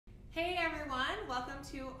everyone, welcome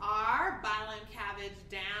to our Bile and Cabbage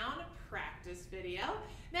Down practice video.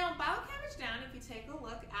 Now in Bile and Cabbage Down, if you take a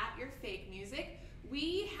look at your fake music,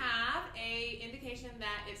 we have a indication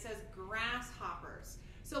that it says grasshoppers.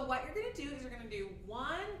 So what you're going to do is you're going to do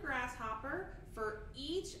one grasshopper for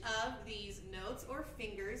each of these notes or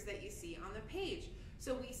fingers that you see on the page.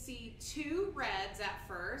 So we see two reds at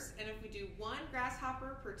first, and if we do one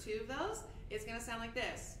grasshopper per two of those, it's going to sound like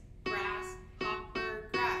this. Grasshopper,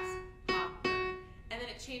 grasshopper. And then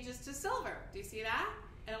it changes to silver. Do you see that?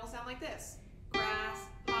 And it will sound like this.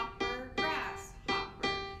 Grasshopper, grasshopper.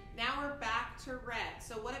 Now we're back to red.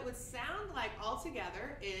 So what it would sound like all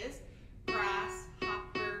together is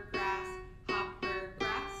grasshopper, grasshopper,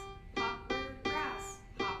 grasshopper,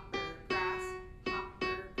 grasshopper, grasshopper,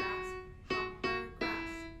 grasshopper,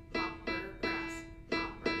 grasshopper,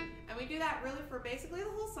 grasshopper. And we do that really for basically the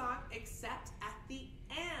whole song except at the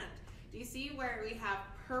end. Do you see where we have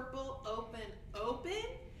purple, open, open?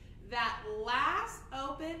 That last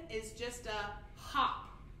open is just a hop.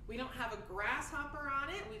 We don't have a grasshopper on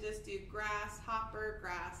it. We just do grasshopper,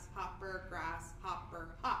 grasshopper,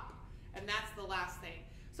 grasshopper, hop. And that's the last thing.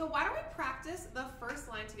 So why don't we practice the first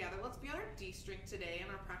line together? Let's be on our D string today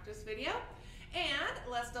in our practice video. And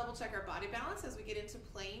let's double check our body balance as we get into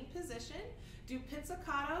playing position. Do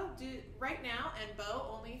pizzicato right now and bow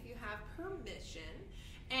only if you have permission.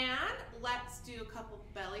 And let's do a couple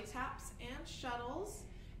belly taps and shuttles.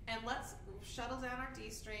 And let's shuttle down our D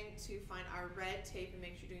string to find our red tape and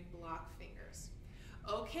make sure you're doing block fingers.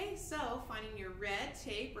 Okay, so finding your red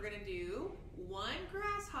tape, we're going to do one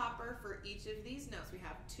grasshopper for each of these notes. We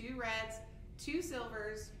have two reds, two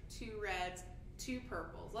silvers, two reds, two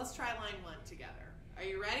purples. Let's try line one together. Are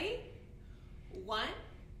you ready? 1,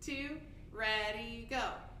 2, ready,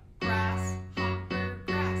 go. Grasshopper,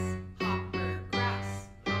 grasshopper,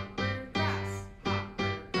 grasshopper, grasshopper,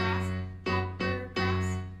 grasshopper,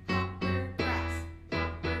 grasshopper,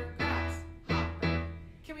 grasshopper, grasshopper.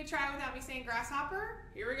 Can we try without me saying grasshopper?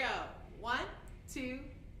 Here we go. 1, 2,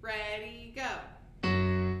 ready, go.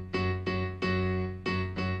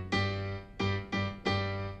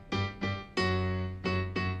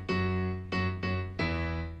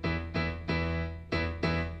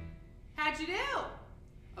 How'd you do?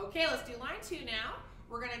 Okay, let's do line 2 now.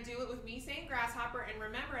 We're going to do it with me saying grasshopper, and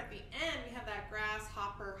remember at the end we have that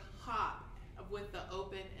grasshopper hop with the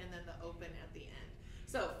open and then the open at the end.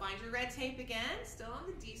 So find your red tape again, still on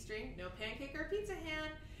the D string, no pancake or pizza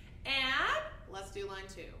hand, and let's do line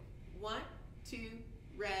 2. 1, 2,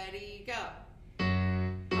 ready, go.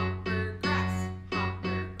 Hopper,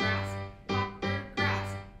 grasshopper, grasshopper,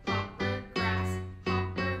 grasshopper,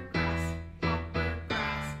 grasshopper, grasshopper,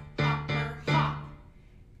 grasshopper, hop.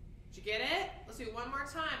 Did you get it? Let's do it one more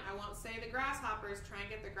time. I won't say the grasshoppers. Try and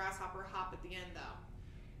get the grasshopper hop at the end though.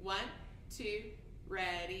 1, 2,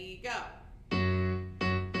 ready, go.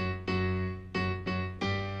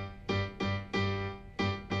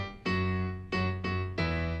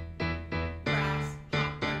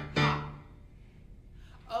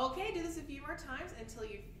 Okay, do this a few more times until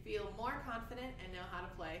you feel more confident and know how to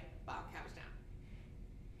play Bile and Cabbage Down.